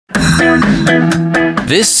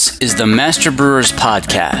This is the Master Brewers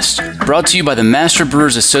Podcast, brought to you by the Master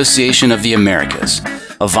Brewers Association of the Americas,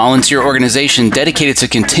 a volunteer organization dedicated to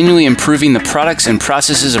continually improving the products and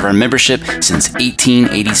processes of our membership since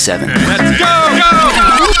 1887. Let's go!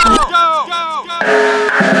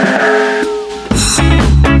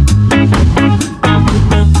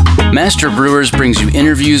 Master Brewers brings you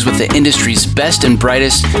interviews with the industry's best and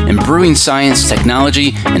brightest in brewing science,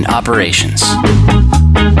 technology, and operations.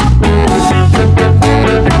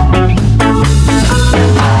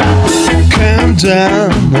 Calm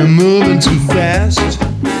down, I'm moving too fast.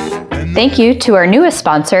 Thank you to our newest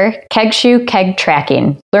sponsor, Kegshoe Keg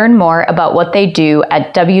Tracking. Learn more about what they do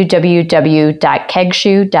at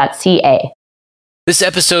www.kegshoe.ca. This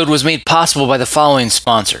episode was made possible by the following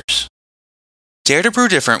sponsors. Dare to brew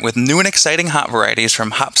different with new and exciting hop varieties from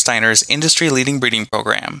Hopsteiner's industry-leading breeding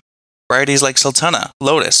program. Varieties like Sultana,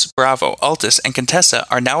 Lotus, Bravo, Altus, and Contessa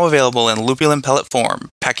are now available in lupulin pellet form,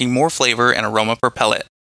 packing more flavor and aroma per pellet.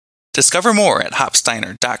 Discover more at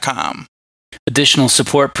hopsteiner.com. Additional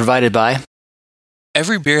support provided by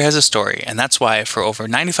Every beer has a story, and that's why, for over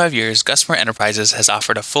 95 years, Gusmer Enterprises has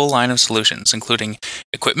offered a full line of solutions, including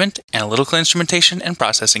equipment, analytical instrumentation, and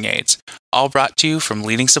processing aids, all brought to you from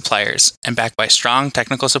leading suppliers and backed by strong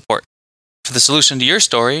technical support. For the solution to your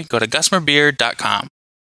story, go to gusmerbeer.com.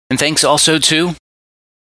 And thanks also to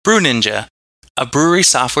Brew Ninja, a brewery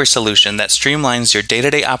software solution that streamlines your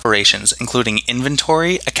day-to-day operations, including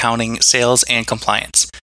inventory, accounting, sales, and compliance,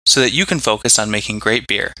 so that you can focus on making great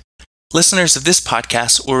beer. Listeners of this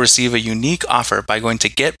podcast will receive a unique offer by going to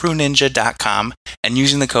getbrewninja.com and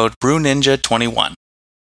using the code BrewNinja21.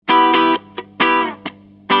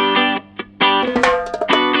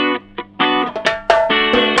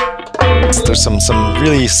 There's some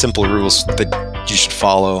really simple rules that you should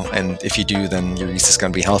follow, and if you do, then your yeast is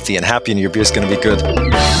going to be healthy and happy, and your beer is going to be good.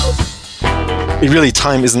 Really,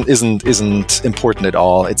 time isn't important at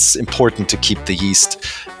all. It's important to keep the yeast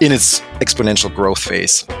in its exponential growth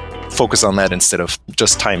phase. Focus on that instead of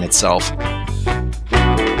just time itself.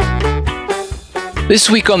 This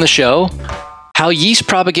week on the show, how yeast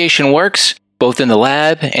propagation works, both in the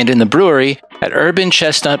lab and in the brewery at Urban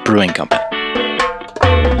Chestnut Brewing Company.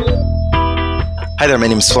 Hi there, my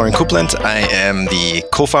name is Florian Coupland. I am the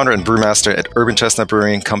co-founder and brewmaster at Urban Chestnut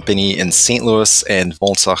Brewing Company in St. Louis and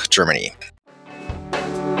Wolnsach, Germany.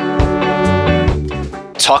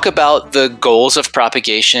 Talk about the goals of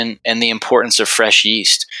propagation and the importance of fresh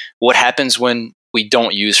yeast. What happens when we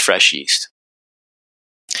don't use fresh yeast?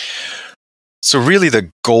 So really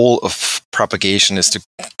the goal of propagation is to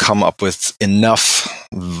come up with enough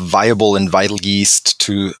viable and vital yeast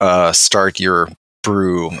to start your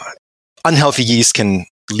brew. Unhealthy yeast can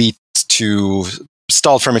lead to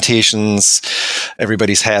stalled fermentations.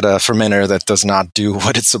 Everybody's had a fermenter that does not do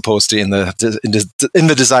what it's supposed to in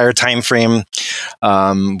the desired time frame,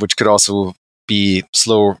 which could also be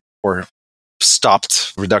slow or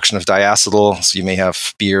stopped reduction of diacetyl. So you may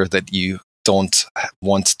have beer that you don't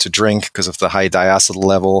want to drink because of the high diacetyl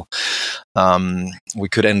level. We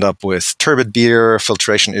could end up with turbid beer,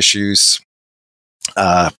 filtration issues,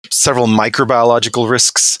 several microbiological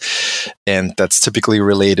risks, and that's typically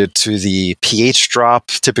related to the pH drop.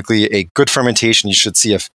 Typically, a good fermentation, you should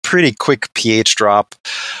see a pretty quick pH drop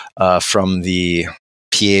from the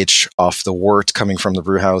pH of the wort coming from the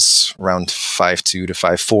brew house, around 5.2 to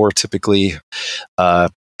 5.4 typically,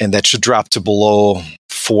 and that should drop to below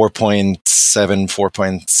 4.7,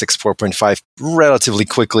 4.6, 4.5 relatively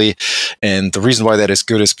quickly. And the reason why that is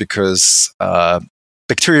good is because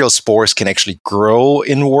bacterial spores can actually grow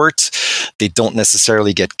in wort. They don't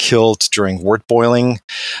necessarily get killed during wort boiling.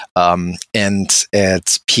 And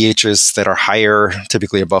at pHs that are higher,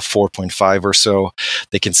 typically above 4.5 or so,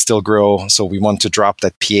 they can still grow. So we want to drop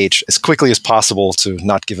that pH as quickly as possible to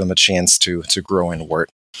not give them a chance to grow in wort.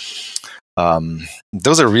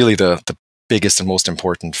 Those are really the biggest and most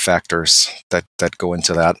important factors that go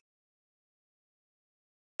into that.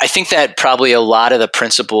 I think that probably a lot of the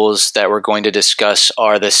principles that we're going to discuss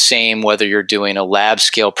are the same whether you're doing a lab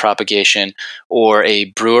scale propagation or a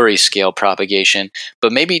brewery scale propagation,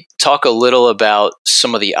 but maybe talk a little about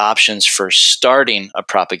some of the options for starting a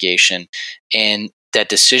propagation and that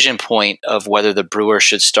decision point of whether the brewer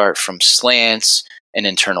should start from slants, an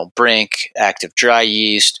internal brink, active dry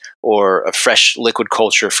yeast, or a fresh liquid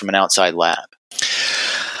culture from an outside lab.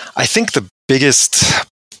 I think the biggest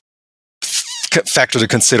factor to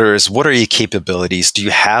consider is, what are your capabilities? Do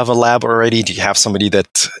you have a lab already? Do you have somebody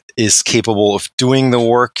that is capable of doing the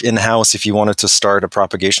work in-house if you wanted to start a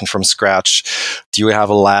propagation from scratch? Do you have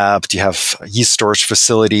a lab? Do you have yeast storage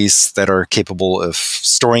facilities that are capable of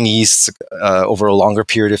storing yeast over a longer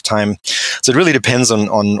period of time? So it really depends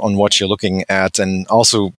on what you're looking at. And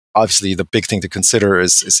also, obviously, the big thing to consider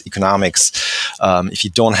is economics. If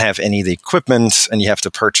you don't have any of the equipment and you have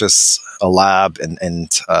to purchase a lab and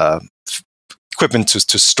equipment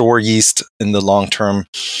to store yeast in the long term,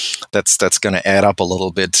 that's going to add up a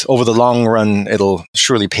little bit. Over the long run, it'll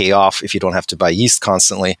surely pay off if you don't have to buy yeast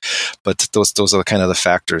constantly. But those are kind of the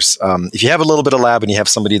factors. If you have a little bit of lab and you have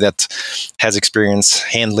somebody that has experience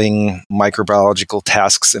handling microbiological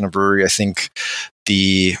tasks in a brewery, I think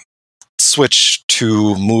the switch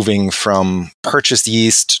to moving from purchased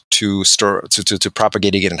yeast to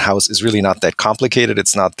propagating it in house is really not that complicated.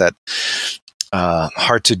 It's not that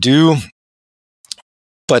hard to do,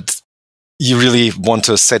 but you really want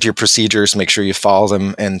to set your procedures, make sure you follow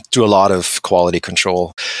them, and do a lot of quality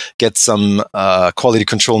control. Get some quality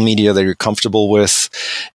control media that you're comfortable with,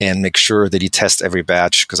 and make sure that you test every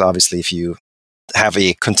batch, because obviously if you have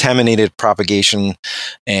a contaminated propagation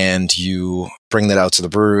and you bring that out to the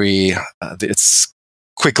brewery, it's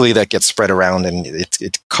quickly that gets spread around, and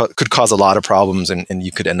it could cause a lot of problems, and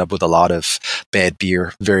you could end up with a lot of bad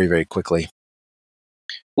beer very, very quickly.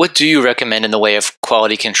 What do you recommend in the way of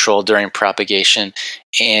quality control during propagation?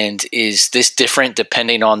 And is this different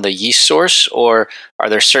depending on the yeast source, or are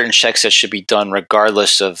there certain checks that should be done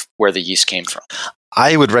regardless of where the yeast came from?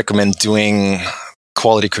 I would recommend doing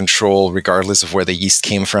quality control regardless of where the yeast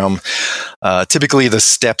came from. Typically, the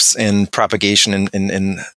steps in propagation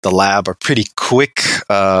in the lab are pretty quick.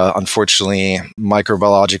 Unfortunately,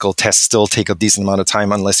 microbiological tests still take a decent amount of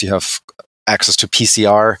time unless you have access to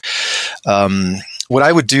PCR. What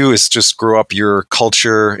I would do is just grow up your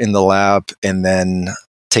culture in the lab and then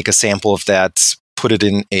take a sample of that, put it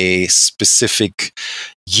in a specific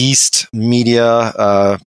yeast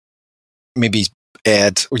media, maybe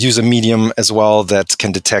add or use a medium as well that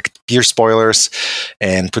can detect beer spoilers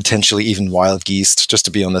and potentially even wild yeast, just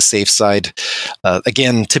to be on the safe side.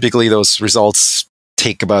 Again, typically those results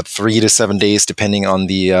take about 3 to 7 days, depending on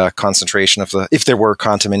the concentration of if there were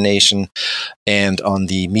contamination, and on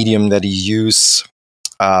the medium that you use.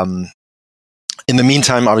 In the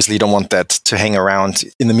meantime, obviously, you don't want that to hang around.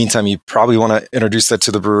 In the meantime, you probably want to introduce that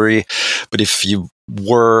to the brewery. But if you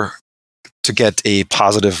were to get a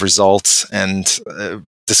positive result and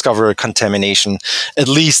discover a contamination, at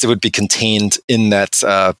least it would be contained in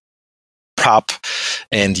that prop,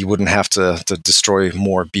 and you wouldn't have to destroy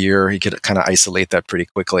more beer. You could kind of isolate that pretty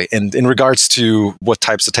quickly. And in regards to what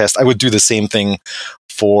types of tests, I would do the same thing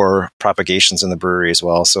for propagations in the brewery as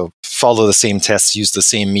well. So follow the same tests, use the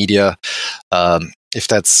same media. If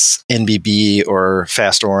that's NBB or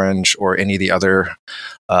Fast Orange or any of the other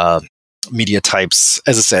media types,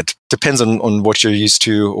 as I said, depends on what you're used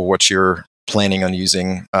to or what you're planning on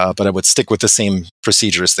using. But I would stick with the same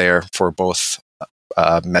procedures there for both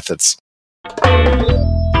methods.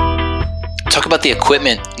 Talk about the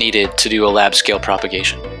equipment needed to do a lab scale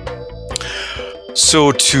propagation.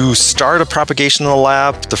 So to start a propagation in the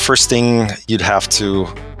lab, the first thing you'd have to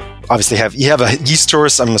obviously have a yeast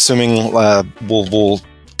source. I'm assuming we'll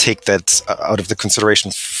take that out of the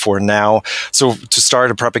consideration for now. So to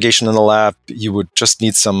start a propagation in the lab, you would just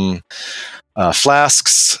need some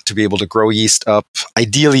flasks to be able to grow yeast up.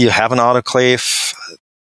 Ideally, you have an autoclave.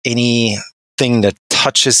 Anything that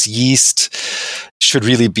touches yeast should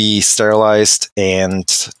really be sterilized,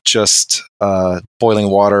 and just boiling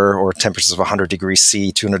water or temperatures of 100 degrees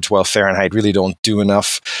C, 212 Fahrenheit really don't do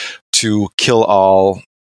enough to kill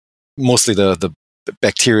mostly the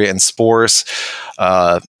bacteria and spores.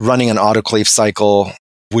 Running an autoclave cycle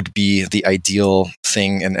would be the ideal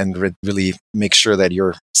thing, and really make sure that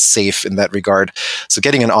you're safe in that regard. So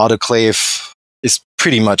getting an autoclave is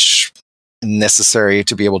pretty much necessary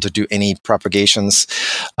to be able to do any propagations.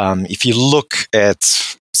 If you look at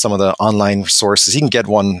some of the online sources, you can get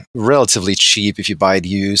one relatively cheap if you buy it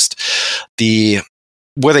used.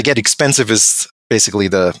 Where they get expensive is basically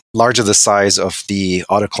the larger the size of the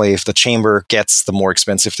autoclave the chamber gets, the more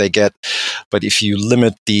expensive they get. But if you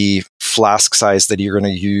limit the flask size that you're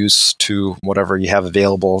going to use to whatever you have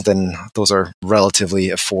available, then those are relatively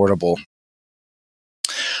affordable.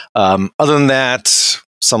 Other than that,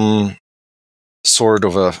 some sort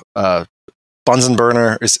of a Bunsen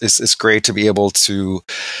burner is great to be able to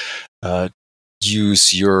use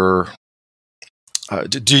do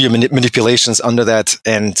your manipulations under that.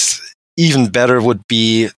 And even better would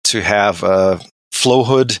be to have a flow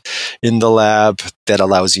hood in the lab that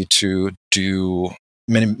allows you to do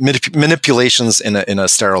manipulations in a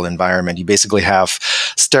sterile environment. You basically have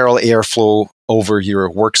sterile airflow over your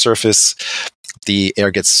work surface. The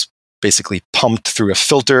air gets basically pumped through a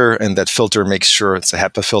filter, and that filter makes sure it's a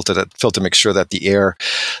HEPA filter. That filter makes sure that the air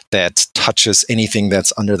that touches anything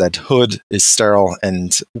that's under that hood is sterile,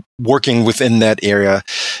 and working within that area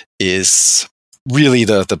is really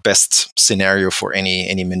the best scenario for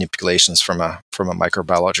any manipulations from a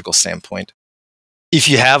microbiological standpoint. If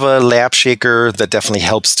you have a lab shaker, that definitely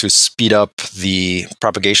helps to speed up the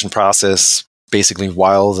propagation process. Basically,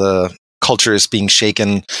 while the culture is being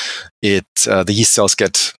shaken, the yeast cells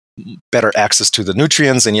get better access to the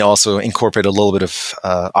nutrients, and you also incorporate a little bit of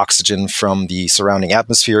oxygen from the surrounding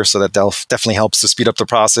atmosphere, so that definitely helps to speed up the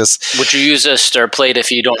process. Would you use a stir plate if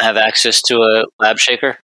you don't have access to a lab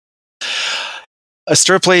shaker? A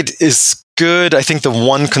stir plate is good. I think the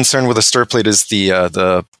one concern with a stir plate is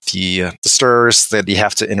the stirrers that you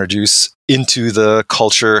have to introduce into the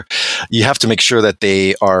culture. You have to make sure that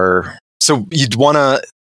they are, so you'd want to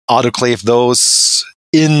autoclave those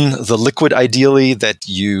in the liquid, ideally, that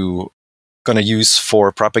you going to use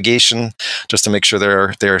for propagation, just to make sure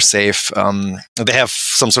they're safe. They have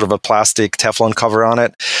some sort of a plastic Teflon cover on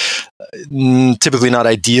it. Typically not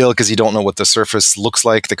ideal because you don't know what the surface looks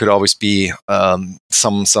like. There could always be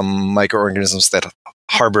some microorganisms that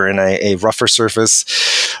harbor in a rougher surface.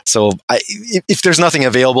 So if there's nothing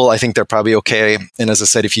available, I think they're probably okay. And as I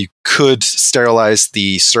said, if you could sterilize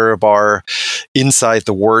the stir bar inside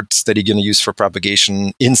the wort that you're going to use for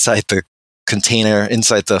propagation, inside the container,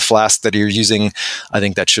 inside the flask that you're using, I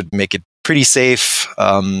think that should make it pretty safe.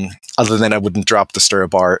 Other than I wouldn't drop the stir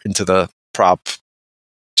bar into the prop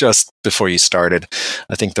just before you started.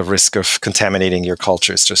 I think the risk of contaminating your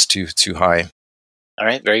culture is just too high. All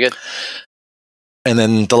right, very good. And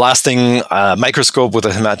then the last thing, microscope with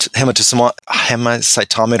a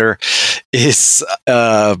hemacytometer is,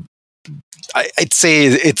 I'd say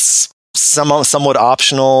it's somewhat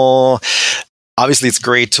optional. Obviously, it's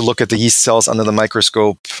great to look at the yeast cells under the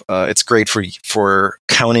microscope. It's great for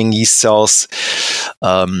counting yeast cells.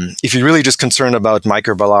 If you're really just concerned about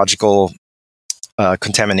microbiological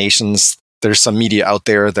contaminations, there's some media out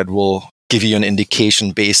there that will give you an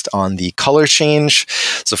indication based on the color change.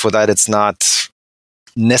 So for that, it's not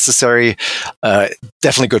necessary.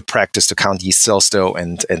 Definitely good practice to count yeast cells though,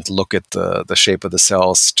 and look at the shape of the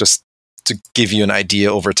cells, just to give you an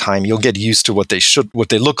idea over time. You'll get used to what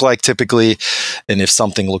they look like typically, and if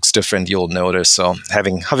something looks different, you'll notice. So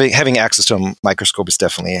having access to a microscope is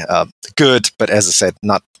definitely good, but as I said,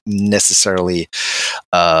 not necessarily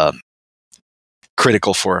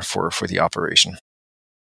critical for the operation.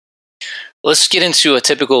 Let's get into a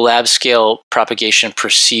typical lab scale propagation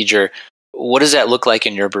procedure. What does that look like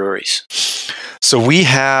in your breweries? So we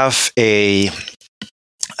have a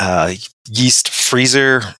yeast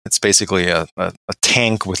freezer. It's basically a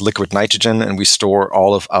tank with liquid nitrogen, and we store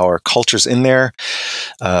all of our cultures in there.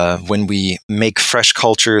 When we make fresh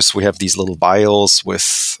cultures, we have these little vials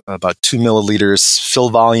with about 2 milliliters fill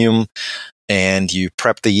volume, and you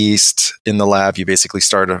prep the yeast in the lab. You basically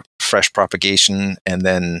start a fresh propagation, and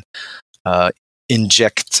then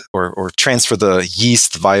inject or transfer the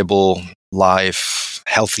yeast, viable, live,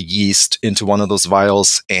 healthy yeast, into one of those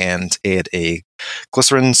vials and add a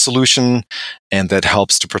glycerin solution, and that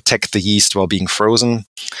helps to protect the yeast while being frozen.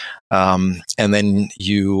 And then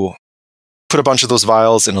you put a bunch of those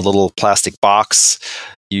vials in a little plastic box.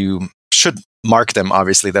 You should mark them,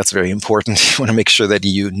 obviously. That's very important. You want to make sure that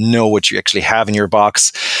you know what you actually have in your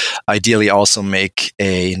box. Ideally, also make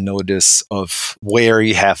a notice of where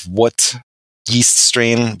you have what yeast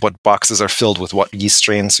strain, what boxes are filled with what yeast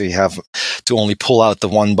strain. So you have to only pull out the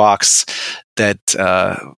one box that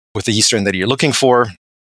with the yeast strain that you're looking for.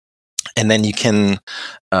 And then you can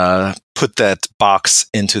put that box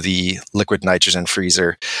into the liquid nitrogen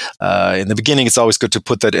freezer. In the beginning, it's always good to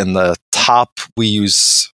put that in the top.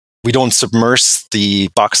 We don't submerge the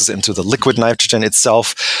boxes into the liquid nitrogen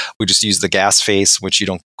itself. We just use the gas phase, which you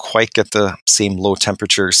don't quite get the same low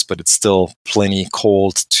temperatures, but it's still plenty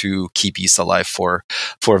cold to keep yeast alive for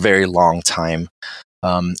a very long time.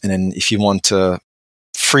 And then if you want to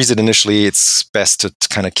freeze it initially, it's best to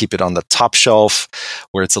kind of keep it on the top shelf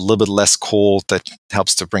where it's a little bit less cold. That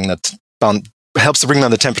helps to bring that helps to bring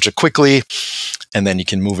down the temperature quickly, and then you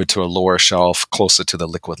can move it to a lower shelf closer to the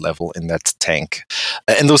liquid level in that tank.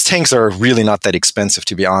 And those tanks are really not that expensive,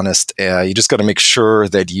 to be honest. You just got to make sure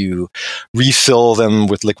that you refill them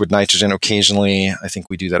with liquid nitrogen occasionally. I think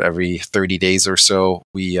we do that every 30 days or so.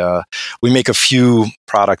 We make a few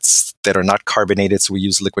products that are not carbonated, so we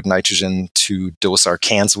use liquid nitrogen to dose our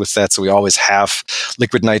cans with that. So we always have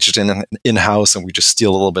liquid nitrogen in-house, and we just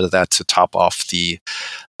steal a little bit of that to top off the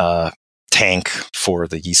tank for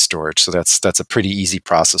the yeast storage. So that's a pretty easy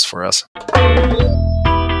process for us.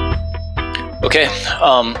 Okay.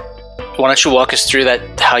 Why don't you walk us through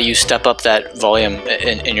that, how you step up that volume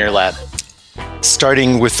in your lab?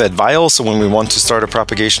 Starting with that vial. So when we want to start a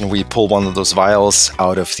propagation, we pull one of those vials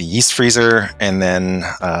out of the yeast freezer, and then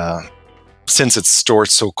since it's stored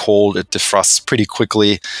so cold, it defrosts pretty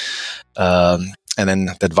quickly. And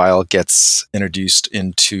then that vial gets introduced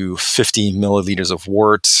into 50 milliliters of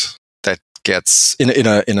wort that gets in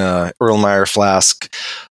a Erlenmeyer flask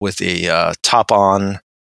with a top on,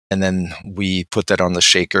 and then we put that on the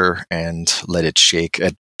shaker and let it shake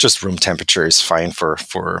at just room temperature is fine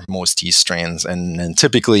for most yeast strains. And then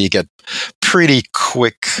typically you get pretty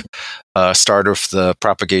quick start of the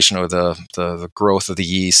propagation or the growth of the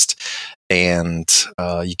yeast, and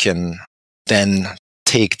you can then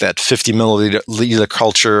take that 50 milliliter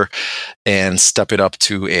culture and step it up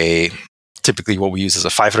to typically what we use is a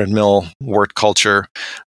 500 mil wort culture.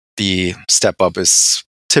 The step up is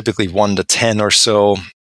typically 1 to 10 or so.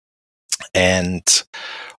 And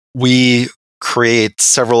we create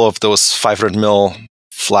several of those 500 mil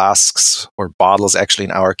flasks or bottles, actually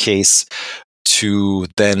in our case, to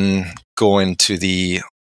then go into the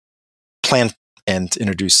plant and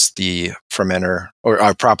introduce the fermenter or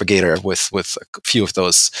our propagator with a few of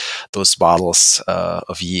those bottles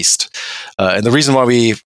of yeast. And the reason why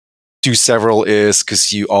we do several is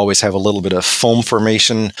because you always have a little bit of foam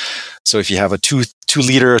formation. So if you have a 2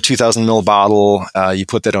 liter or 2,000 ml bottle, you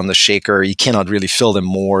put that on the shaker. You cannot really fill them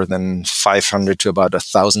more than 500 to about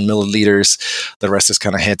 1,000 milliliters. The rest is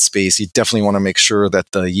kind of head space. You definitely want to make sure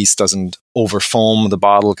that the yeast doesn't over foam the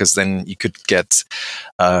bottle, because then you could get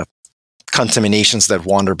contaminations that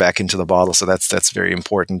wander back into the bottle. So that's very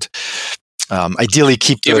important. Ideally,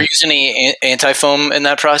 keep. Do you ever use any anti-foam in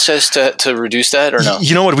that process to reduce that, or no?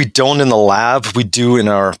 You know what? We don't in the lab. We do in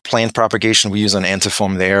our plant propagation. We use an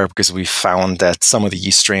anti-foam there because we found that some of the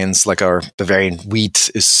yeast strains, like the Bavarian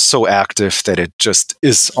wheat, is so active that it just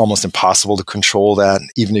is almost impossible to control that,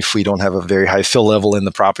 even if we don't have a very high fill level in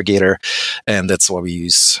the propagator. And that's why we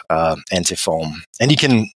use anti-foam. And you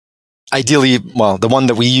can ideally, well, the one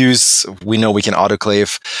that we use, we know we can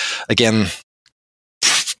autoclave. Again,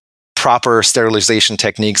 proper sterilization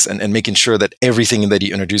techniques and making sure that everything that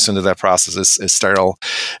you introduce into that process is sterile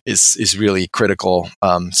is really critical.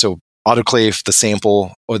 So autoclave the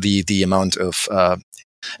sample or the amount of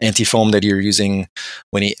anti-foam that you're using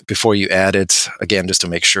before you add it, again, just to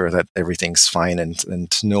make sure that everything's fine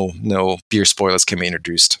and no beer spoilers can be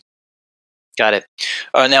introduced. Got it.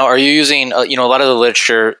 Now, are you using, a lot of the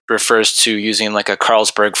literature refers to using like a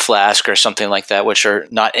Carlsberg flask or something like that, which are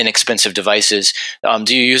not inexpensive devices.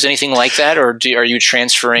 Do you use anything like that, or are you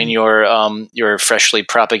transferring your freshly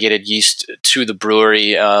propagated yeast to the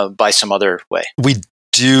brewery by some other way? We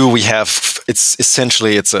do. We have, it's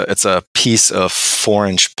essentially, it's a piece of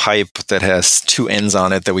 4-inch pipe that has 2 ends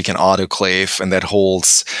on it that we can autoclave, and that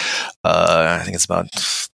holds, I think it's about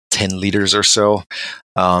 10 liters or so.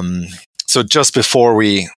 So just before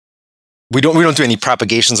we don't do any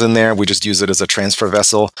propagations in there. We just use it as a transfer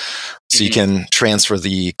vessel. So you can transfer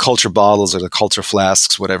the culture bottles or the culture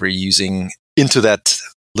flasks, whatever you're using, into that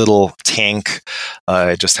little tank.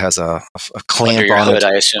 It just has a clamp on it,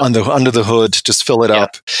 under the hood. Just fill it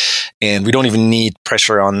up, and we don't even need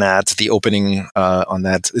pressure on that. The opening on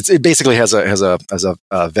that, it basically has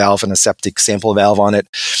a valve and a septic sample valve on it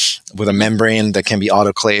with a membrane that can be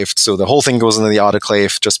autoclaved. So the whole thing goes into the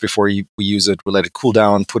autoclave just before we use it. We let it cool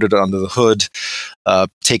down, put it under the hood,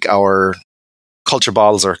 take our culture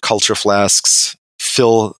bottles or culture flasks,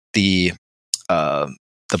 fill the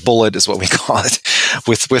bullet is what we call it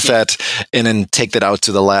with that, and then take that out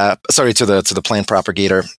to the lab. Sorry, to the plant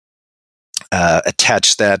propagator.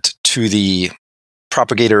 Attach that to the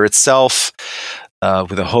propagator itself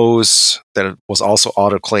with a hose that was also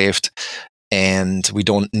autoclaved, and we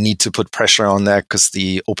don't need to put pressure on that because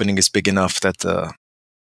the opening is big enough that the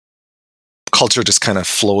culture just kind of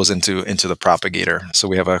flows into the propagator. So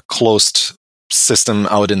we have a closed system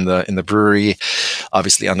out in the brewery.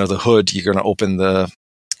 Obviously, under the hood, you're going to open the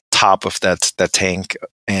top of that tank,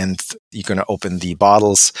 and you're going to open the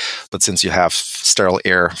bottles. But since you have sterile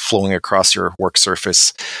air flowing across your work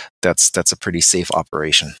surface, that's a pretty safe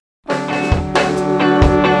operation.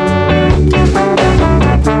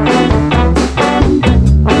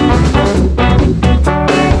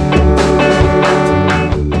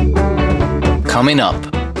 Coming up.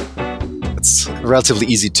 It's relatively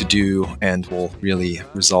easy to do and will really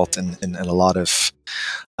result in a lot of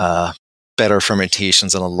better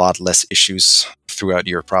fermentations and a lot less issues throughout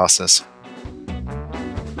your process.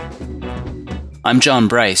 I'm John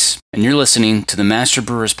Bryce, and you're listening to the Master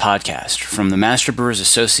Brewers Podcast from the Master Brewers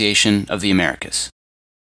Association of the Americas.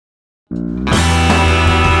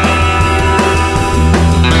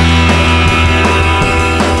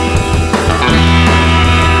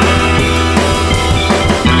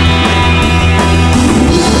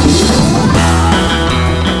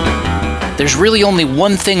 There's really only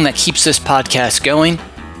one thing that keeps this podcast going,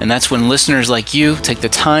 and that's when listeners like you take the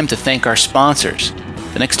time to thank our sponsors.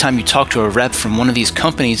 The next time you talk to a rep from one of these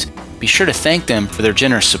companies, be sure to thank them for their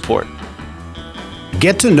generous support.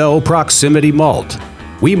 Get to know Proximity Malt.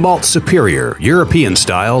 We malt superior,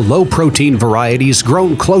 European-style, low-protein varieties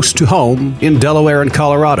grown close to home in Delaware and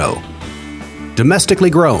Colorado. Domestically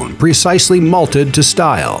grown, precisely malted to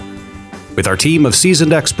style. With our team of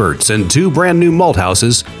seasoned experts and 2 brand new malt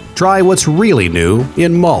houses, try what's really new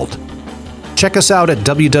in malt. Check us out at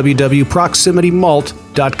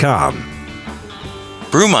www.proximitymalt.com.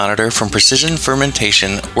 Brew Monitor from Precision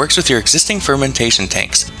Fermentation works with your existing fermentation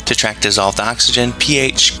tanks to track dissolved oxygen,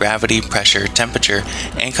 pH, gravity, pressure, temperature,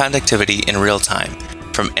 and conductivity in real time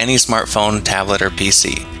from any smartphone, tablet, or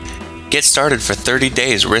PC. Get started for 30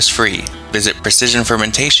 days risk-free. Visit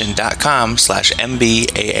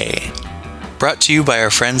precisionfermentation.com/MBAA. Brought to you by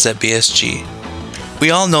our friends at BSG.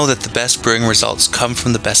 We all know that the best brewing results come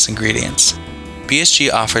from the best ingredients.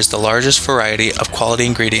 BSG offers the largest variety of quality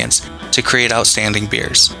ingredients to create outstanding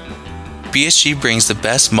beers. BSG brings the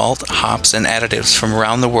best malt, hops, and additives from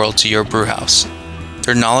around the world to your brewhouse.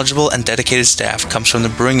 Their knowledgeable and dedicated staff comes from the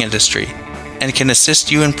brewing industry and can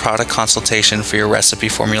assist you in product consultation for your recipe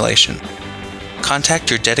formulation.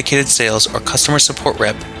 Contact your dedicated sales or customer support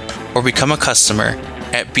rep or become a customer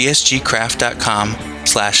at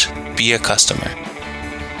bsgcraft.com/be-a-customer.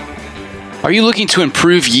 Are you looking to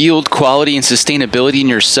improve yield, quality, and sustainability in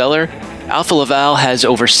your cellar? Alfa Laval has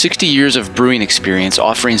over 60 years of brewing experience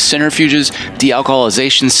offering centrifuges,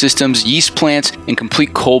 dealcoholization systems, yeast plants, and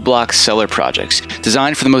complete cold block cellar projects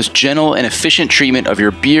designed for the most gentle and efficient treatment of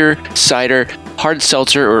your beer, cider, hard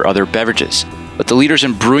seltzer, or other beverages. Let the leaders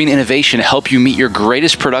in brewing innovation help you meet your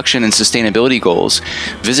greatest production and sustainability goals.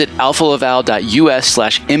 Visit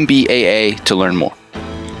alfalaval.us/MBAA to learn more.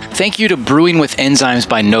 Thank you to Brewing with Enzymes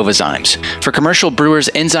by Novozymes. For commercial brewers,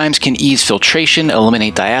 enzymes can ease filtration,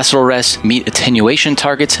 eliminate diacetyl rest, meet attenuation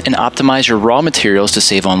targets, and optimize your raw materials to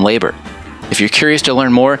save on labor. If you're curious to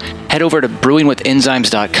learn more, head over to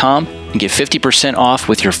brewingwithenzymes.com and get 50% off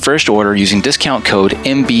with your first order using discount code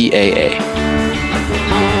MBAA.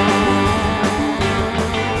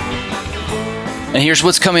 And here's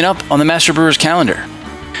what's coming up on the Master Brewers calendar.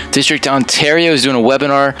 District Ontario is doing a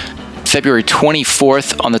webinar February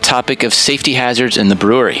 24th on the topic of safety hazards in the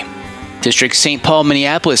brewery. District St. Paul,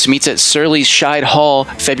 Minneapolis meets at Surly's Scheid Hall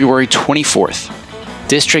February 24th.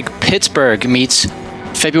 District Pittsburgh meets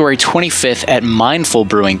February 25th at Mindful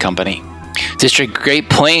Brewing Company. District Great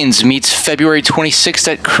Plains meets February 26th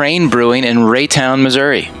at Crane Brewing in Raytown,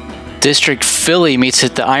 Missouri. District Philly meets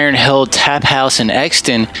at the Iron Hill Tap House in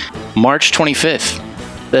Exton, March 25th.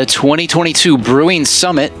 The 2022 Brewing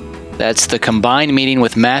Summit, that's the combined meeting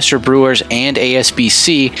with Master Brewers and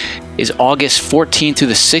ASBC, is August 14th through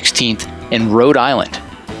the 16th in Rhode Island.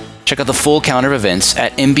 Check out the full calendar of events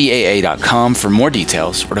at mbaa.com for more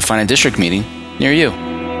details or to find a district meeting near you.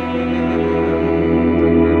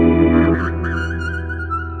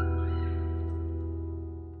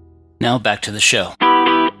 Now back to the show.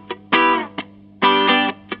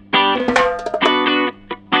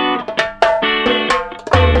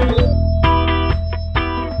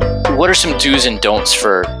 What are some do's and don'ts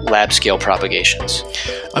for lab scale propagations?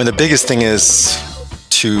 I mean, the biggest thing is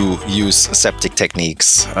to use aseptic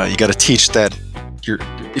techniques. You got to teach that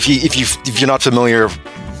if you're not familiar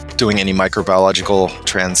doing any microbiological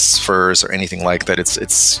transfers or anything like that,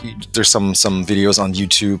 there's some videos on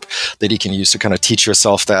YouTube that you can use to kind of teach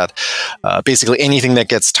yourself that basically anything that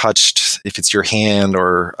gets touched, if it's your hand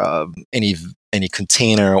or any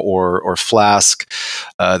container or flask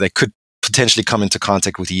that could potentially come into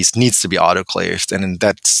contact with yeast needs to be autoclaved, and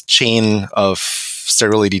that chain of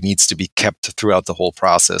sterility needs to be kept throughout the whole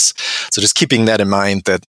process. So just keeping that in mind,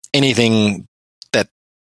 that anything that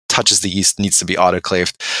touches the yeast needs to be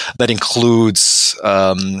autoclaved. That includes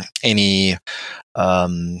any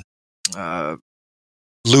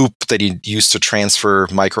loop that you use to transfer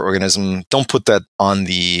microorganism. Don't put that on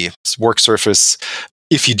the work surface.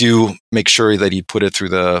 If you do, make sure that you put it through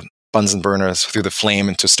the Bunsen burners, through the flame,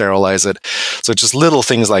 and to sterilize it. So just little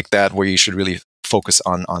things like that where you should really focus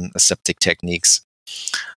on aseptic techniques.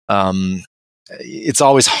 It's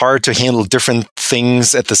always hard to handle different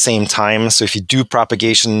things at the same time. So if you do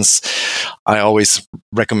propagations, I always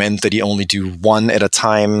recommend that you only do one at a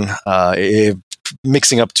time.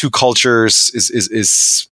 Mixing up two cultures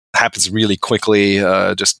is happens really quickly.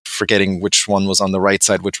 Just forgetting which one was on the right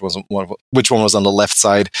side, which one was on the left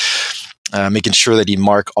side. Making sure that you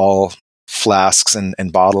mark all flasks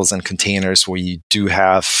and bottles and containers where you do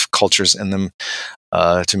have cultures in them,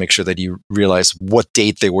 to make sure that you realize what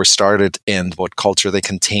date they were started and what culture they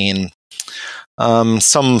contain.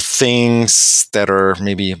 Some things that are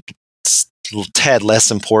maybe a tad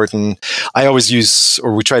less important. I always use,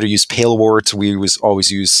 or we try to use pale wort. We always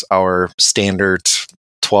use our standard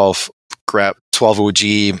 12 OG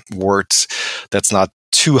wort that's not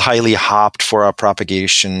too highly hopped for our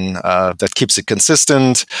propagation. That keeps it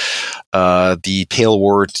consistent. The pale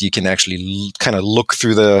wort, you can actually kind of look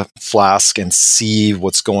through the flask and see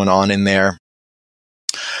what's going on in there,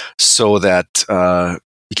 so that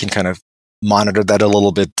you can kind of monitor that a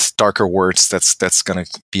little bit. Darker worts, that's going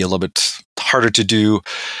to be a little bit harder to do.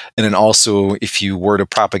 And then also, if you were to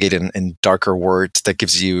propagate in darker wort, that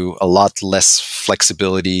gives you a lot less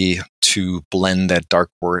flexibility to blend that dark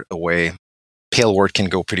wort away. Pale wort can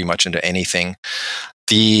go pretty much into anything.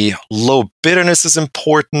 The low bitterness is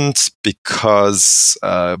important because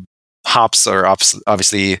hops are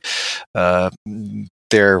obviously they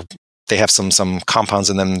have some compounds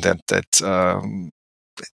in them that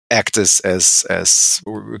act as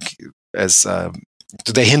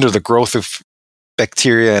they hinder the growth of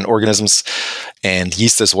bacteria and organisms and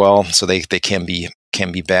yeast as well. So they can be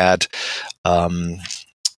bad.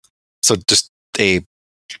 So just a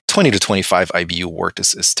 20 to 25 IBU wort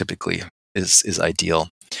is typically is ideal.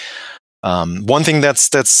 One thing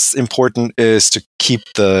that's important is to keep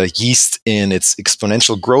the yeast in its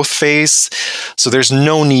exponential growth phase. So there's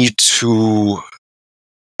no need to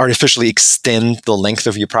artificially extend the length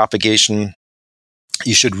of your propagation.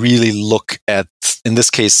 You should really look at, in this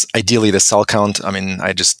case, ideally the cell count. I mean,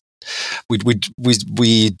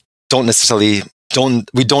 we don't necessarily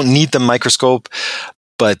we don't need the microscope,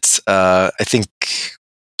 but I think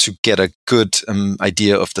to get a good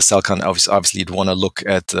idea of the cell count, obviously you'd want to look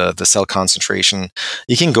at the cell concentration.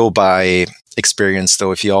 You can go by experience,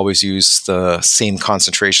 though. If you always use the same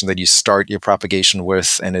concentration that you start your propagation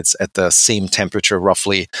with, and it's at the same temperature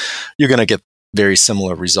roughly, you're going to get very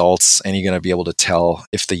similar results, and you're going to be able to tell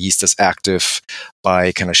if the yeast is active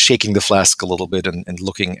by kind of shaking the flask a little bit and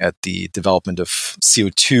looking at the development of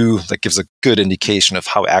CO2. That gives a good indication of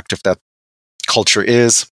how active that culture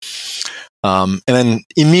is. And then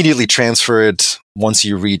immediately transfer it once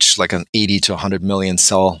you reach like an 80 to 100 million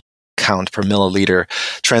cell count per milliliter.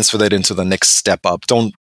 Transfer that into the next step up.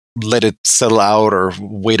 Don't let it settle out or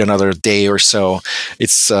wait another day or so.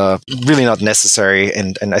 It's really not necessary.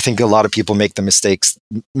 And I think a lot of people make the mistake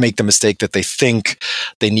that they think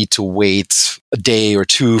they need to wait a day or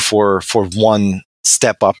two for one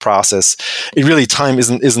step up process. It really, time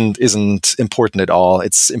isn't important at all.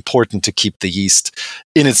 It's important to keep the yeast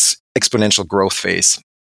in its exponential growth phase.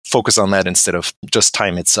 Focus on that instead of just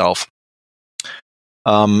time itself.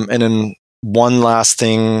 And then one last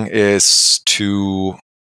thing is to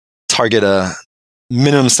target a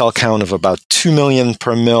minimum cell count of about 2 million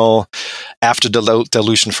per mil after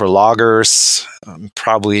dilution for lagers,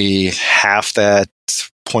 probably half that,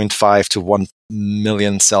 0.5 to 1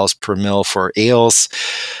 million cells per mil for ales.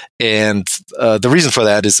 And the reason for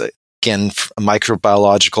that is, again,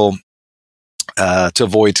 microbiological, to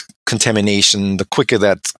avoid contamination. The quicker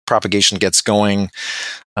that propagation gets going,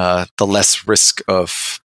 the less risk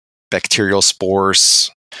of bacterial spores,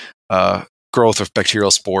 growth of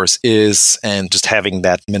bacterial spores is, and just having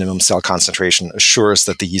that minimum cell concentration assures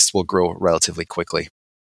that the yeast will grow relatively quickly.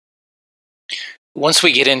 Once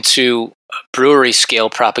we get into brewery scale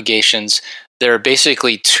propagations, there are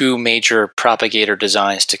basically two major propagator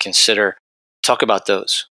designs to consider. Talk about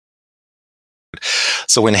those.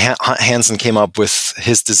 So when Hansen came up with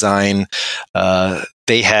his design,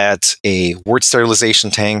 they had a wort sterilization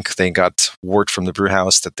tank. They got wort from the brew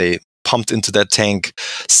house that they pumped into that tank,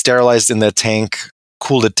 sterilized in that tank,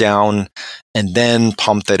 cooled it down, and then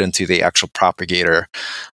pumped that into the actual propagator.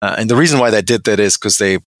 And the reason why they did that is because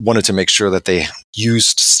they wanted to make sure that they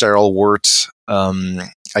used sterile wort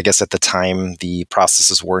I guess at the time the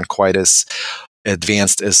processes weren't quite as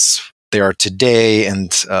advanced as they are today,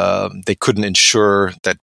 and they couldn't ensure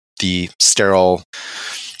that the sterile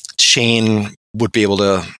chain would be able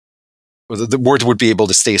to, the wort would be able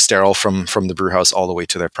to stay sterile from the brew house all the way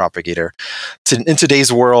to their propagator. In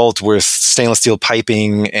today's world, with stainless steel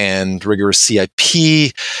piping and rigorous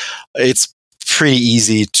CIP, it's pretty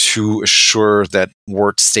easy to assure that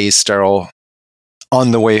wort stays sterile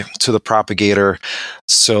on the way to the propagator.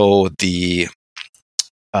 So the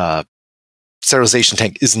sterilization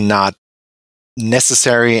tank is not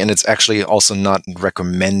necessary, and it's actually also not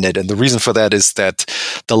recommended. And the reason for that is that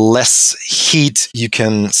the less heat you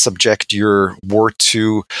can subject your wort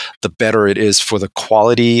to, the better it is for the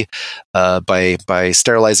quality. By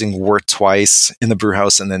sterilizing wort twice in the brew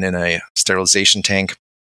house and then in a sterilization tank,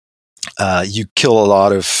 you kill a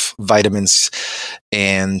lot of vitamins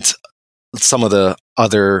and some of the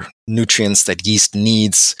other nutrients that yeast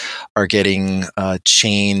needs are getting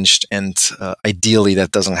changed, and ideally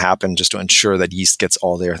that doesn't happen, just to ensure that yeast gets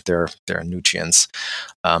all their nutrients.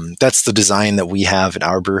 That's the design that we have in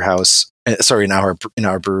our brew house. In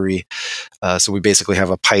our brewery. So we basically have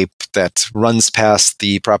a pipe that runs past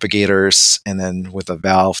the propagators, and then with a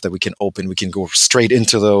valve that we can open, we can go straight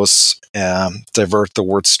into those, divert the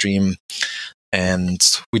wort stream. And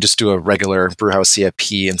we just do a regular brewhouse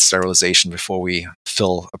CIP and sterilization before we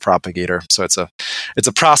fill a propagator. So it's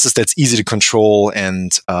a process that's easy to control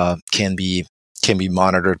and can be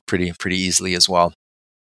monitored pretty easily as well.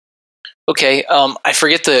 Okay, I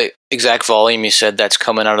forget the exact volume you said that's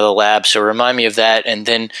coming out of the lab, so remind me of that, and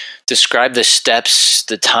then describe the steps,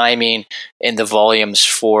 the timing, and the volumes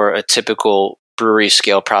for a typical brewery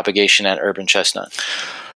scale propagation at Urban Chestnut.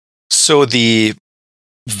 So the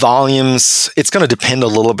volumes, it's going to depend a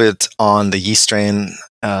little bit on the yeast strain.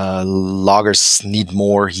 Lagers need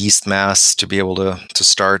more yeast mass to be able to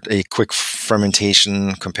start a quick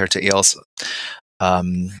fermentation compared to ales.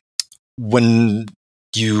 When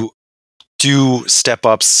you do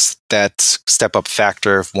step-ups, that step-up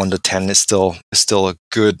factor of 1 to 10 is still a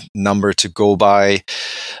good number to go by.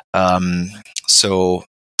 So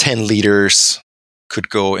 10 liters could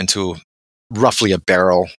go into roughly a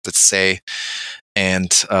barrel, let's say, and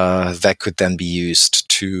that could then be used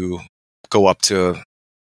to go up to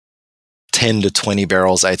 10 to 20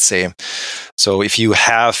 barrels, I'd say. So if you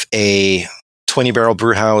have a 20-barrel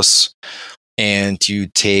brew house and you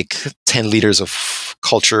take 10 liters of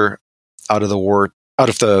culture out of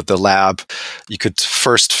the lab, you could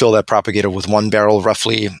first fill that propagator with 1 barrel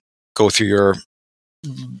roughly, go through your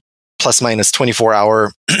plus minus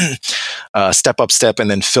 24-hour step, and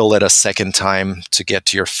then fill it a second time to get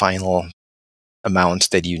to your final amount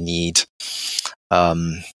that you need.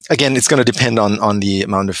 Again, it's going to depend on the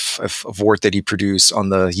amount of wort that you produce, on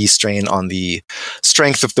the yeast strain, on the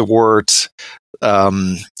strength of the wort.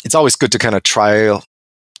 It's always good to kind of try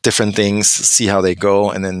different things, see how they go,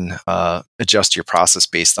 and then adjust your process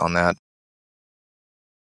based on that.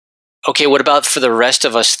 Okay, what about for the rest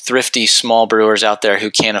of us thrifty small brewers out there who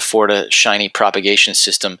can't afford a shiny propagation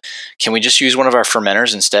system? Can we just use one of our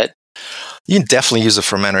fermenters instead? You can definitely use a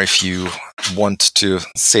fermenter if you want to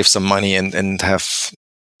save some money and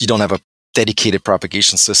you don't have a dedicated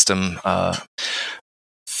propagation system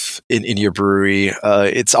in your brewery.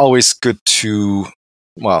 It's always good to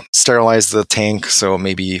sterilize the tank. So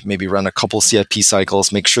maybe run a couple CIP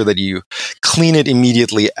cycles. Make sure that you clean it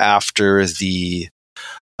immediately after the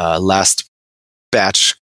last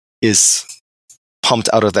batch is pumped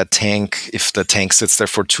out of that tank. If the tank sits there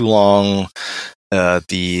for too long,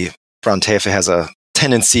 the brown Hefe has a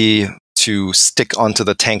tendency to stick onto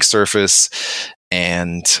the tank surface,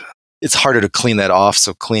 and it's harder to clean that off.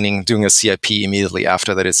 So doing a CIP immediately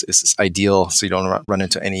after that is ideal, so you don't run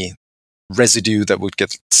into any residue that would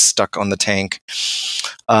get stuck on the tank.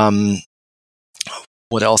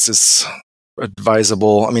 What else is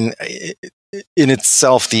advisable? I mean, in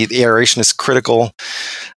itself, the aeration is critical.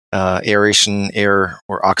 Aeration, air,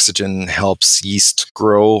 or oxygen helps yeast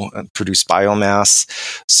grow and produce biomass.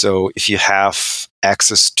 So if you have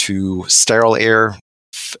access to sterile air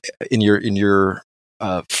in your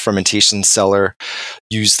fermentation cellar,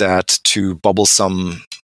 use that to bubble some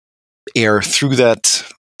air through that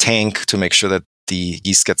tank to make sure that the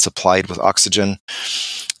yeast gets supplied with oxygen,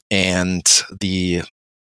 and the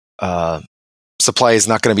supply is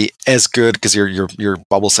not going to be as good because your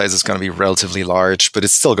bubble size is going to be relatively large, but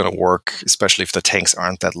it's still going to work, especially if the tanks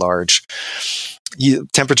aren't that large.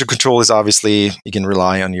 Temperature control is obviously, you can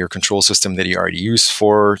rely on your control system that you already use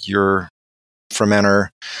for your fermenter.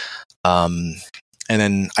 And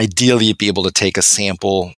then ideally be able to take a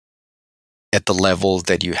sample at the level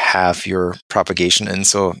that you have your propagation in.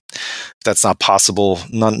 So if that's not possible,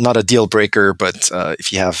 not a deal breaker, but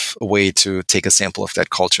if you have a way to take a sample of that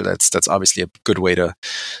culture, that's obviously a good way to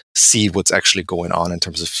see what's actually going on in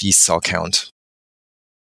terms of yeast cell count.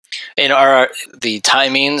 And are the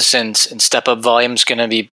timings and step-up volumes going to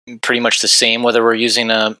be pretty much the same whether we're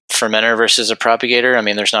using a fermenter versus a propagator? I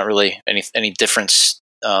mean, there's not really any difference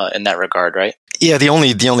in that regard, right? Yeah, the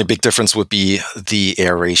only big difference would be the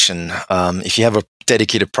aeration. If you have a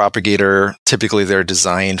dedicated propagator, typically they're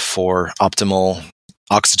designed for optimal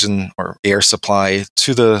oxygen or air supply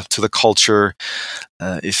to the culture.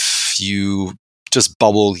 If you just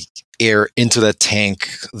bubble air into that tank,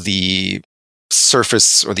 the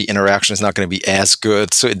surface or the interaction is not going to be as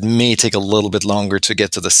good. So it may take a little bit longer to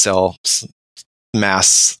get to the cell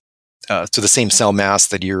mass, to the same cell mass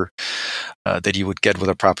that you would get with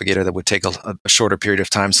a propagator. That would take a shorter period of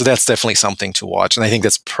time. So that's definitely something to watch. And I think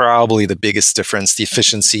that's probably the biggest difference, the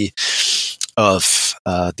efficiency of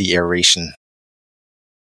the aeration.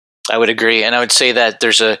 I would agree, and I would say that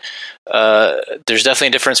there's definitely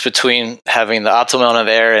a difference between having the optimal amount of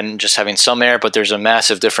air and just having some air, but there's a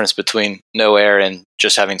massive difference between no air and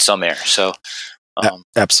just having some air. So,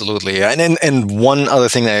 absolutely, and one other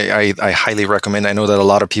thing that I highly recommend. I know that a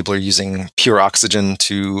lot of people are using pure oxygen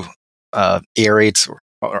to aerate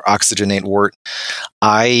or oxygenate wort.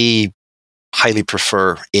 I highly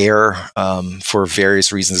prefer air for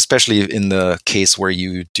various reasons, especially in the case where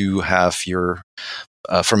you do have your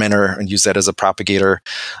fermenter and use that as a propagator.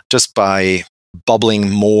 Just by bubbling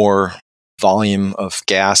more volume of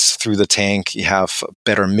gas through the tank, you have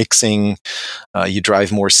better mixing, you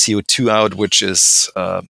drive more CO2 out, which is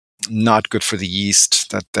not good for the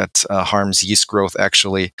yeast. That harms yeast growth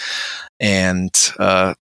actually. And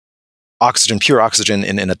pure oxygen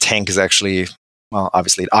in a tank is actually, well,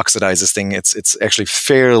 obviously it oxidizes things. It's actually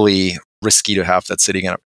fairly risky to have that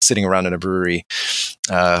sitting around in a brewery.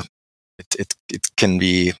 It can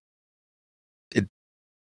be,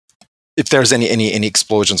 if there's any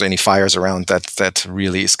explosions or any fires around, that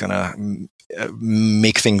really is going to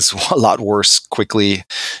make things a lot worse quickly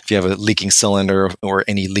if you have a leaking cylinder or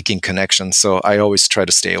any leaking connection. So I always try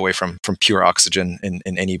to stay away from pure oxygen in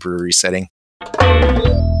any brewery setting.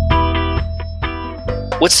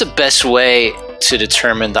 What's the best way to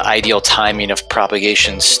determine the ideal timing of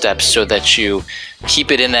propagation steps so that you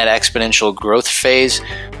keep it in that exponential growth phase,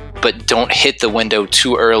 but don't hit the window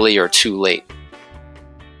too early or too late?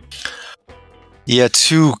 Yeah,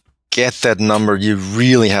 to get that number, you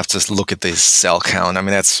really have to look at the cell count. I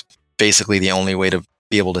mean, that's basically the only way to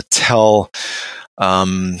be able to tell.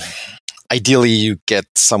 Ideally, you get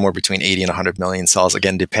somewhere between 80 and 100 million cells,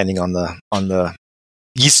 again, depending on the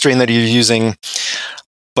yeast strain that you're using.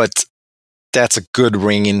 But that's a good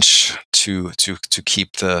range to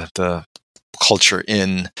keep the culture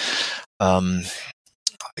in.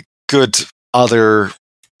 Good other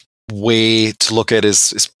way to look at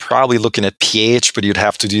is probably looking at pH, but you'd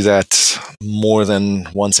have to do that more than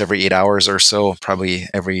once every 8 hours or so, probably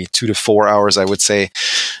every 2 to 4 hours, I would say.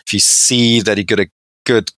 If you see that you get a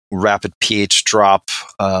good rapid pH drop,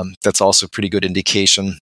 that's also a pretty good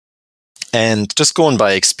indication. And just going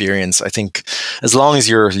by experience, I think as long as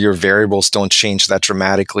your variables don't change that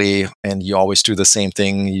dramatically and you always do the same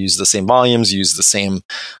thing, you use the same volumes, use the same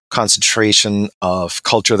concentration of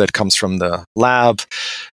culture that comes from the lab,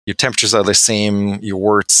 your temperatures are the same, your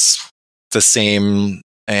wort's the same,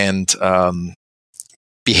 and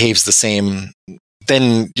behaves the same,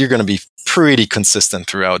 then you're going to be pretty consistent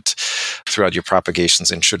throughout your propagations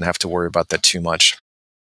and shouldn't have to worry about that too much.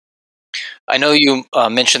 I know you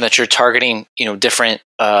mentioned that you're targeting, different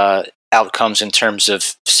outcomes in terms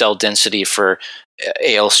of cell density for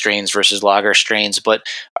ale strains versus lager strains, but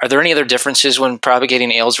are there any other differences when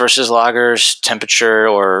propagating ales versus lagers, temperature,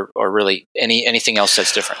 or really anything else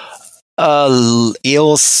that's different?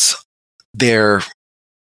 Ales, ale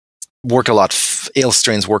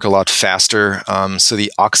strains work a lot faster, so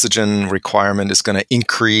the oxygen requirement is going to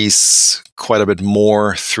increase quite a bit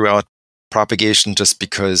more throughout propagation, just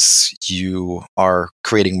because you are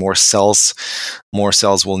creating more cells. More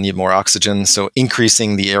cells will need more oxygen. So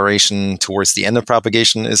increasing the aeration towards the end of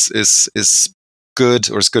propagation is good,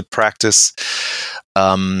 or is good practice.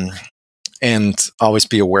 And always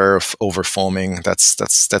be aware of overfoaming.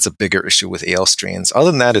 That's a bigger issue with ale strains.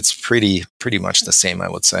 Other than that, it's pretty much the same, I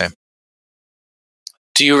would say.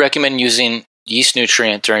 Do you recommend using yeast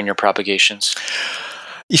nutrient during your propagations?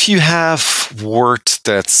 If you have wort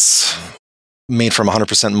that's made from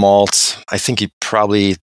 100% malt, I think you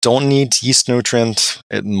probably don't need yeast nutrient.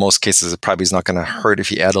 In most cases, it probably is not going to hurt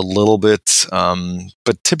if you add a little bit.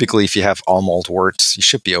 But typically, if you have all malt wort, you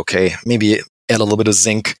should be okay. Maybe add a little bit of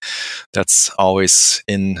zinc. That's always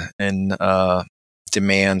in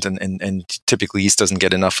demand, and typically yeast doesn't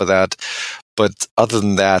get enough of that. But other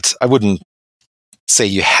than that, I wouldn't say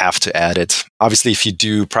you have to add it. Obviously, if you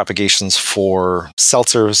do propagations for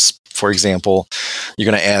seltzers, for example, you're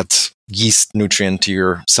going to add yeast nutrient to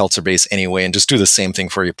your seltzer base anyway, and just do the same thing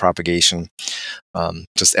for your propagation.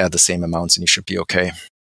 Just add the same amounts and you should be okay.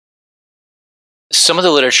 Some of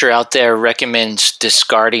the literature out there recommends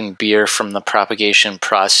discarding beer from the propagation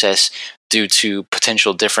process due to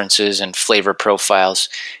potential differences in flavor profiles.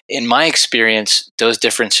 In my experience, those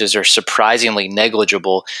differences are surprisingly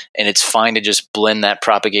negligible, and it's fine to just blend that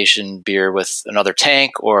propagation beer with another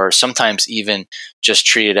tank, or sometimes even just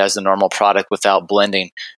treat it as the normal product without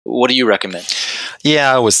blending. What do you recommend?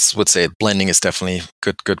 Yeah, I would say blending is definitely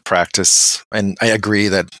good practice, and I agree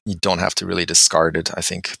that you don't have to really discard it. I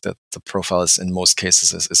think that the profile is, in most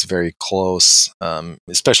cases, is very close,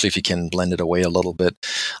 especially if you can blend it away a little bit.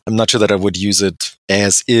 I'm not sure that I would use it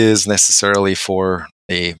as is necessarily for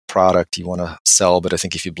a product you want to sell, but I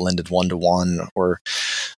think if you blend it 1-to-1 or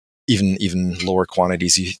even lower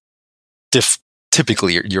quantities,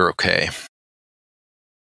 typically you're okay.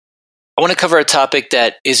 I want to cover a topic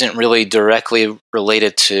that isn't really directly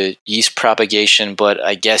related to yeast propagation, but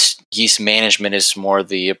I guess yeast management is more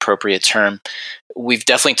the appropriate term. We've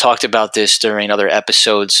definitely talked about this during other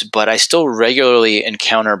episodes, but I still regularly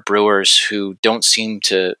encounter brewers who don't seem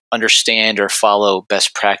to understand or follow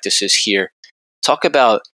best practices here. Talk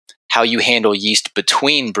about how you handle yeast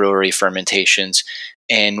between brewery fermentations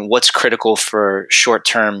and what's critical for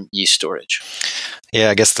short-term yeast storage. Yeah,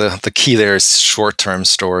 I guess the key there is short-term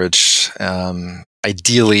storage.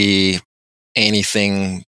 Ideally,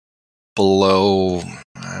 anything below,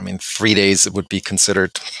 3 days would be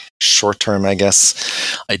considered short-term, I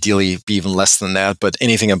guess. Ideally, be even less than that. But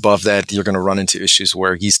anything above that, you're going to run into issues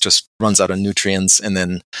where yeast just runs out of nutrients, and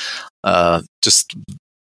then just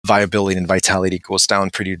viability and vitality goes down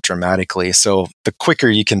pretty dramatically. So the quicker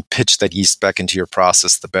you can pitch that yeast back into your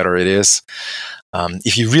process, the better it is.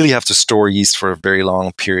 If you really have to store yeast for a very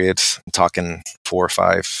long period, I'm talking 4,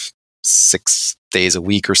 5, 6 days a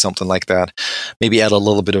week or something like that, maybe add a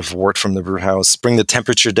little bit of wort from the brew house, bring the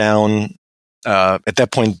temperature down. At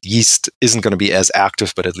that point, yeast isn't going to be as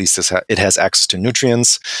active, but at least it has access to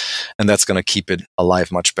nutrients, and that's going to keep it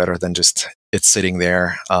alive much better than just it sitting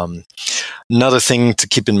there. Another thing to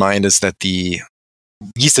keep in mind is that the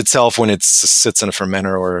yeast itself, when it sits in a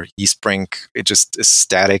fermenter or yeast brink, it just is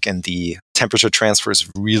static, and the temperature transfer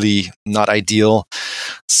is really not ideal.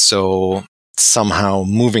 So somehow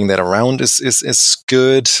moving that around is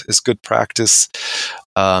good practice.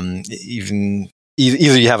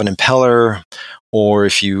 Either you have an impeller, or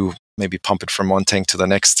if you maybe pump it from one tank to the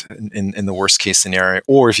next in the worst case scenario,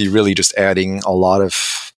 or if you're really just adding a lot of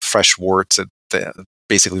fresh wort that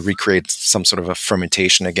basically recreate some sort of a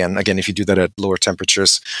fermentation again. Again, if you do that at lower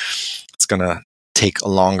temperatures, it's going to take a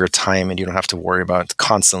longer time, and you don't have to worry about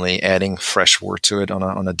constantly adding fresh wort to it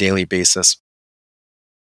on a daily basis.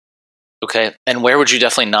 Okay, and where would you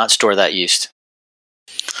definitely not store that yeast?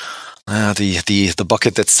 The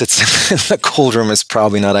bucket that sits in the cold room is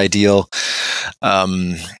probably not ideal.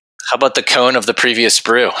 How about the cone of the previous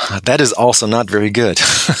brew? That is also not very good.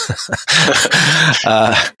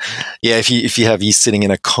 If you have yeast sitting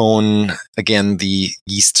in a cone, again, the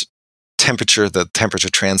yeast temperature, the temperature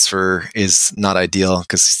transfer is not ideal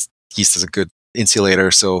because yeast is a good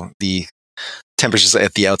insulator. So the temperatures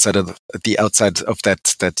at the outside of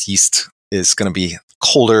that yeast is going to be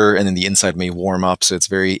colder, and then the inside may warm up. So it's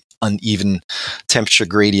very uneven temperature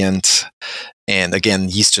gradient. And again,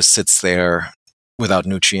 yeast just sits there without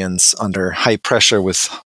nutrients under high pressure with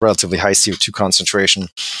relatively high CO2 concentration.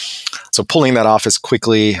 So pulling that off as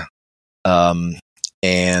quickly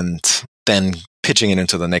and then pitching it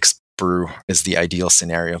into the next brew is the ideal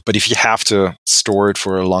scenario. But if you have to store it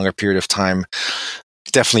for a longer period of time,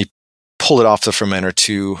 definitely pull it off the fermenter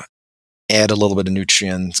to add a little bit of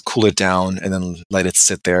nutrients, cool it down, and then let it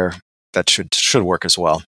sit there. That should work as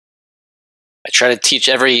well. I try to teach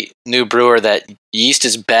every new brewer that yeast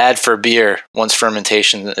is bad for beer once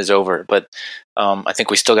fermentation is over, but I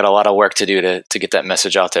think we still got a lot of work to do to get that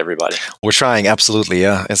message out to everybody. We're trying, absolutely,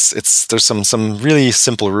 yeah. There's some really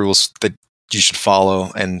simple rules that you should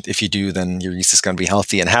follow, and if you do, then your yeast is going to be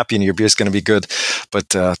healthy and happy, and your beer is going to be good. But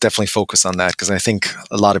definitely focus on that, because I think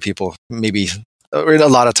a lot of people, maybe, or a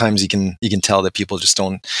lot of times, you can tell that people just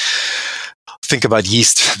don't think about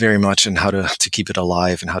yeast very much and how to keep it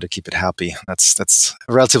alive and how to keep it happy. That's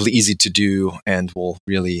relatively easy to do and will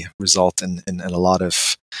really result in a lot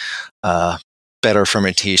of better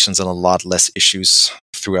fermentations and a lot less issues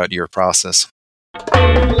throughout your process.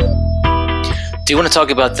 Do you want to talk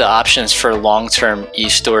about the options for long-term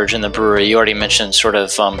yeast storage in the brewery? You already mentioned sort of,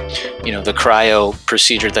 the cryo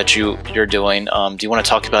procedure that you're doing. Do you want to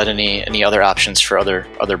talk about any other options for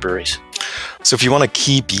other breweries? So if you want to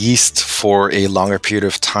keep yeast for a longer period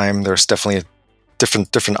of time, there's definitely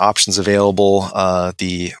different options available.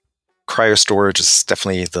 The cryo storage is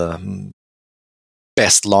definitely the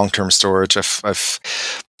best long-term storage. I've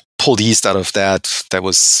pulled yeast out of that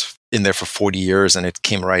was in there for 40 years and it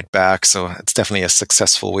came right back. So it's definitely a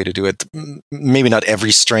successful way to do it. Maybe not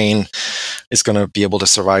every strain is going to be able to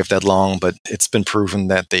survive that long, but it's been proven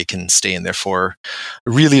that they can stay in there for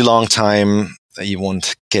a really long time. You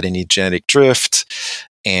won't get any genetic drift,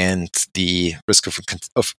 and the risk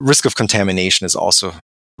of contamination is also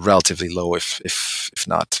relatively low. If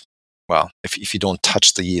not, well, if you don't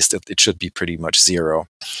touch the yeast, it should be pretty much zero.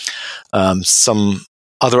 Some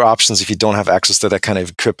other options, if you don't have access to that kind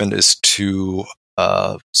of equipment, is to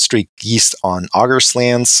streak yeast on agar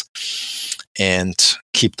slants and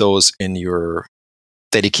keep those in your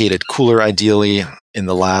dedicated cooler, ideally in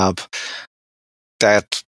the lab.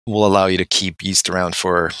 That will allow you to keep yeast around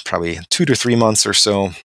for probably 2 to 3 months or so,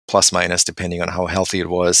 plus minus, depending on how healthy it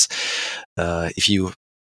was. If you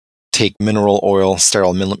take sterile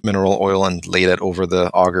mineral oil, and lay that over the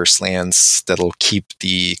agar slants, that'll keep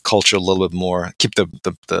the culture a little bit more, keep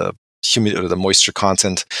the humidity or the moisture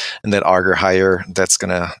content in that agar higher. That's going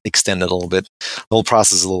to extend it a little bit. The whole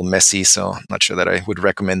process is a little messy, so I'm not sure that I would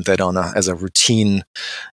recommend that as a routine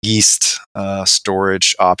yeast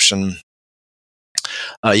storage option.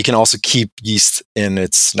 You can also keep yeast in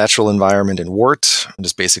its natural environment in wort, and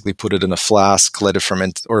just basically put it in a flask, let it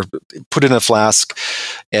ferment, or put it in a flask,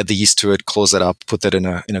 add the yeast to it, close it up, put that in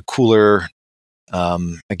a cooler.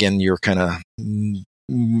 Again, you're kind of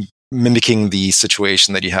mimicking the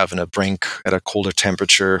situation that you have in a brink at a colder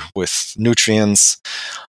temperature with nutrients.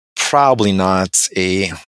 Probably not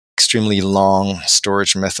a extremely long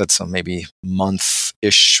storage method, so maybe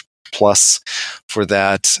month-ish plus for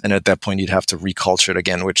that. And at that point, you'd have to reculture it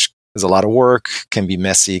again, which is a lot of work, can be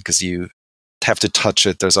messy because you have to touch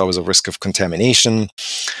it. There's always a risk of contamination.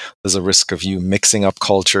 There's a risk of you mixing up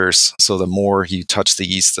cultures. So the more you touch the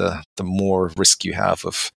yeast, the more risk you have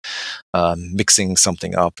of mixing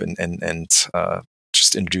something up and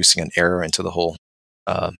just introducing an error into the whole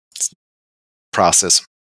process.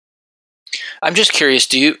 I'm just curious,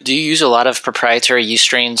 do you use a lot of proprietary yeast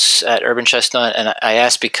strains at Urban Chestnut? And I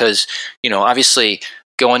ask because, obviously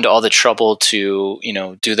going to all the trouble to,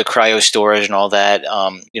 do the cryo storage and all that,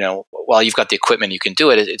 while you've got the equipment, you can do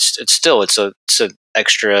it. It's an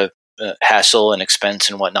extra hassle and expense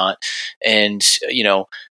and whatnot. And,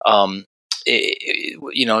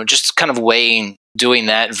 just kind of weighing doing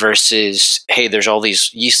that versus, hey, there's all these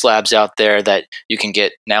yeast labs out there that you can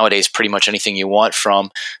get nowadays pretty much anything you want from.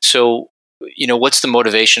 So, what's the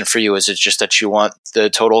motivation for you? Is it just that you want the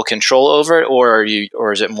total control over it, or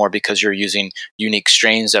is it more because you're using unique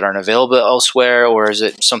strains that aren't available elsewhere, or is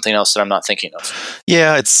it something else that I'm not thinking of?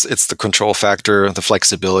 Yeah, it's the control factor, the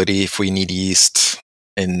flexibility. If we need yeast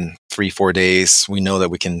in 3-4 days, we know that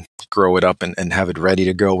we can grow it up and have it ready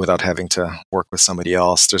to go without having to work with somebody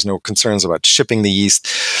else. There's no concerns about shipping the yeast.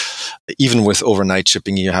 Even with overnight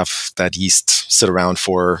shipping, you have that yeast sit around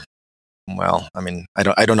for, well,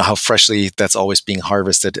 I don't know how freshly that's always being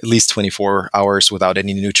harvested, at least 24 hours without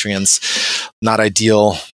any nutrients. Not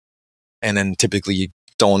ideal. And then typically you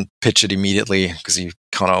don't pitch it immediately because you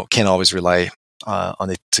can't always rely on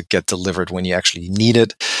it to get delivered when you actually need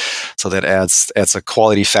it. So that adds a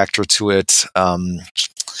quality factor to it.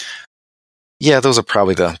 Yeah, those are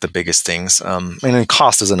probably the biggest things. And then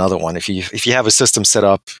cost is another one. If you have a system set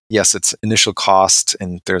up, yes, it's initial cost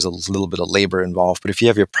and there's a little bit of labor involved. But if you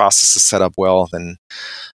have your processes set up well, then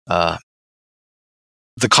the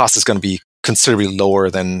cost is going to be considerably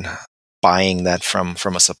lower than buying that from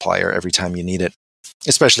a supplier every time you need it,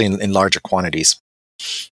 especially in larger quantities.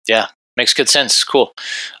 Yeah, makes good sense. Cool.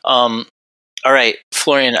 All right,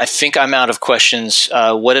 Florian, I think I'm out of questions.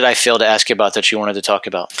 What did I fail to ask you about that you wanted to talk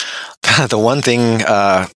about? The one thing,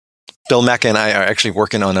 Bill Macca and I are actually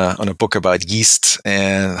working on a book about yeast,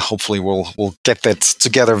 and hopefully we'll get that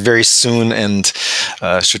together very soon, and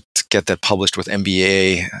should get that published with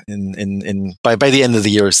MBA by the end of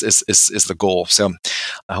the year is the goal. So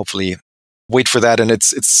hopefully wait for that, and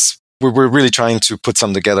we're really trying to put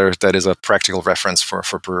something together that is a practical reference for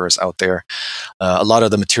brewers out there. A lot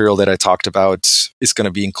of the material that I talked about is going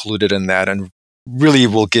to be included in that, and really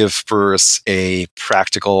will give brewers a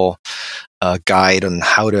practical guide on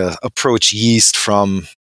how to approach yeast from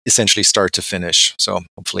essentially start to finish. So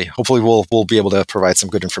hopefully we'll be able to provide some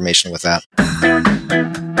good information with that.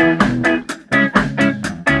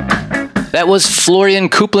 That was Florian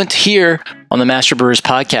Coupland here on the Master Brewers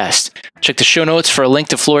Podcast. Check the show notes for a link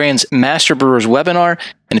to Florian's Master Brewers webinar.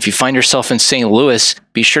 And if you find yourself in St. Louis,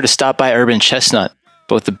 be sure to stop by Urban Chestnut.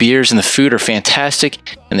 Both the beers and the food are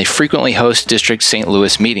fantastic, and they frequently host District St.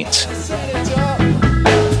 Louis meetings.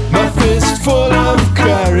 My fist full of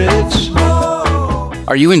courage.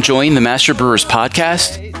 Are you enjoying the Master Brewers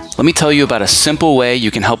Podcast? Let me tell you about a simple way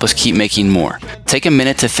you can help us keep making more. Take a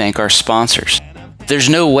minute to thank our sponsors. There's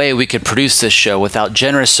no way we could produce this show without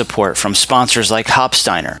generous support from sponsors like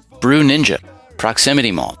Hopsteiner, Brew Ninja,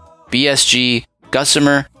 Proximity Malt, BSG,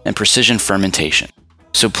 Gussamer, and Precision Fermentation.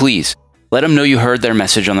 So please, let them know you heard their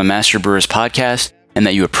message on the Master Brewers Podcast and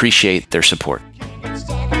that you appreciate their support.